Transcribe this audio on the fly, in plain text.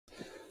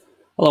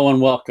Hello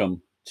and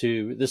welcome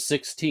to the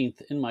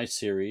 16th in my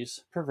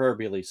series,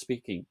 Proverbially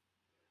Speaking,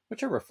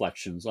 which are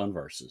reflections on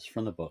verses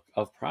from the book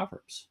of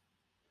Proverbs.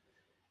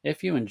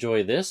 If you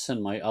enjoy this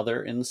and my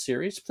other in the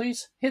series,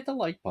 please hit the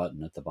like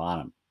button at the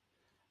bottom,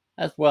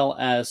 as well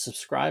as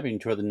subscribing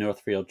to the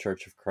Northfield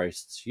Church of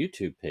Christ's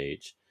YouTube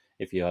page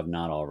if you have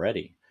not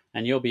already.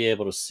 And you'll be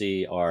able to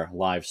see our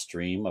live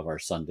stream of our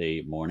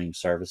Sunday morning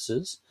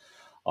services,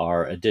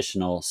 our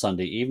additional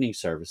Sunday evening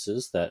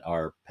services that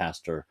our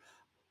pastor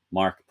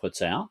Mark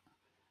puts out,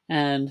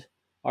 and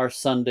our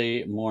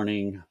Sunday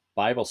morning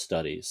Bible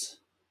studies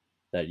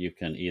that you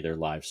can either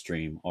live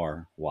stream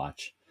or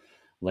watch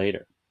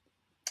later.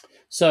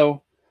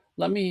 So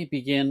let me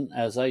begin,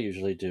 as I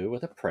usually do,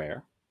 with a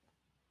prayer.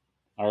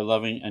 Our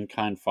loving and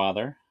kind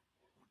Father,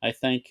 I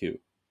thank you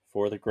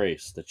for the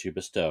grace that you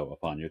bestow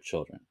upon your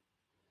children.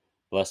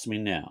 Bless me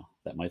now,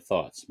 that my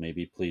thoughts may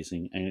be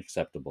pleasing and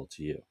acceptable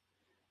to you.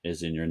 It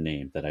is in your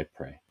name that I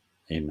pray.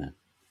 Amen.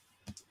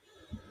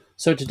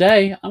 So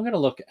today I'm going to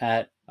look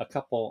at a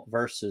couple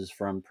verses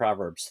from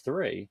Proverbs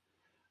 3,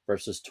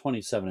 verses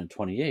 27 and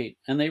 28,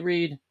 and they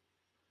read,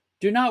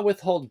 "Do not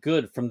withhold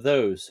good from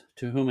those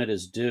to whom it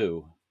is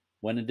due,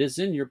 when it is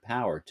in your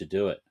power to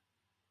do it.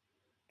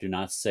 Do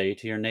not say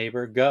to your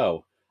neighbor,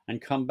 'Go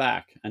and come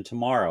back, and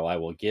tomorrow I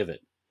will give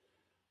it,'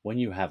 when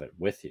you have it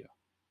with you."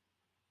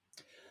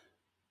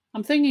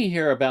 I'm thinking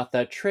here about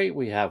that trait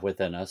we have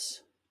within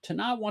us to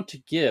not want to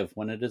give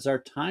when it is our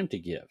time to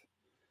give,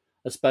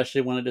 especially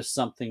when it is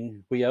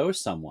something we owe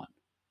someone.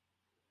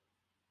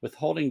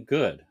 Withholding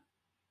good.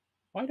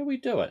 Why do we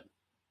do it?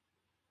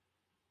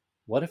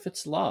 What if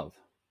it's love?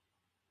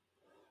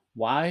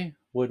 Why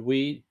would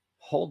we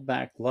hold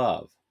back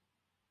love,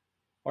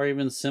 or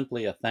even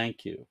simply a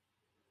thank you,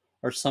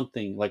 or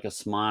something like a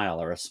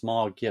smile or a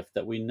small gift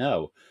that we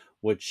know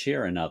would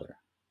cheer another?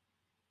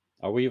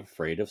 Are we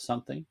afraid of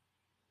something?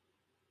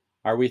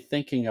 Are we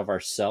thinking of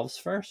ourselves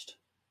first?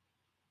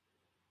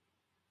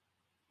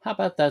 How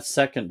about that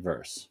second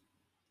verse?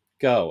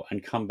 Go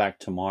and come back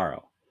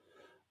tomorrow.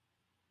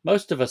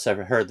 Most of us have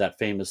heard that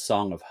famous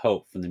song of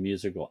hope from the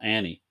musical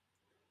Annie.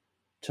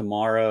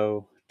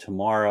 Tomorrow,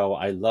 tomorrow,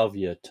 I love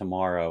you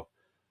tomorrow.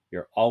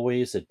 You're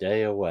always a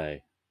day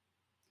away.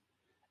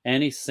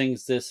 Annie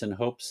sings this in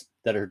hopes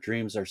that her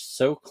dreams are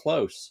so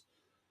close,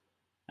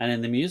 and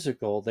in the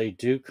musical they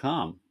do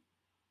come.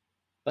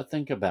 But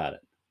think about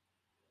it.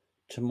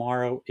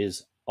 Tomorrow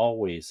is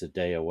always a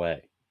day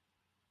away.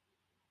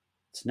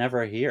 It's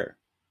never here.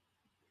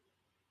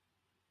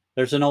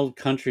 There's an old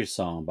country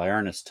song by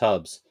Ernest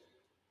Tubbs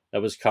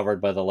that was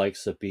covered by the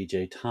likes of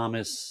B.J.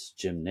 Thomas,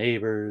 Jim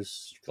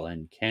Nabors,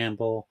 Glenn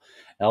Campbell,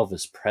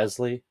 Elvis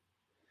Presley.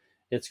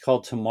 It's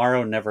called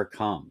Tomorrow Never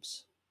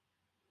Comes.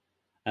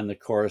 And the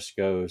chorus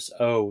goes,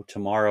 "Oh,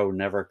 tomorrow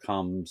never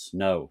comes.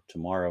 No,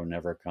 tomorrow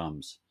never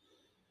comes.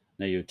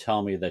 Now you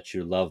tell me that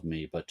you love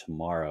me, but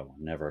tomorrow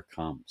never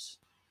comes."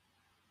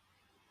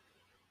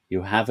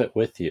 You have it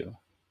with you.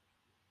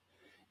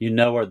 You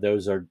know are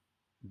those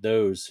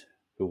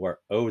who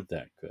are owed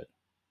that good.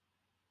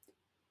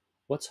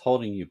 What's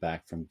holding you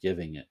back from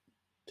giving it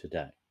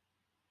today?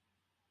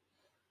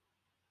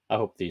 I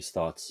hope these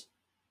thoughts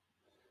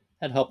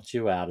had helped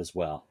you out as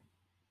well.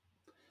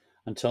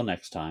 Until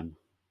next time,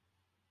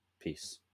 peace.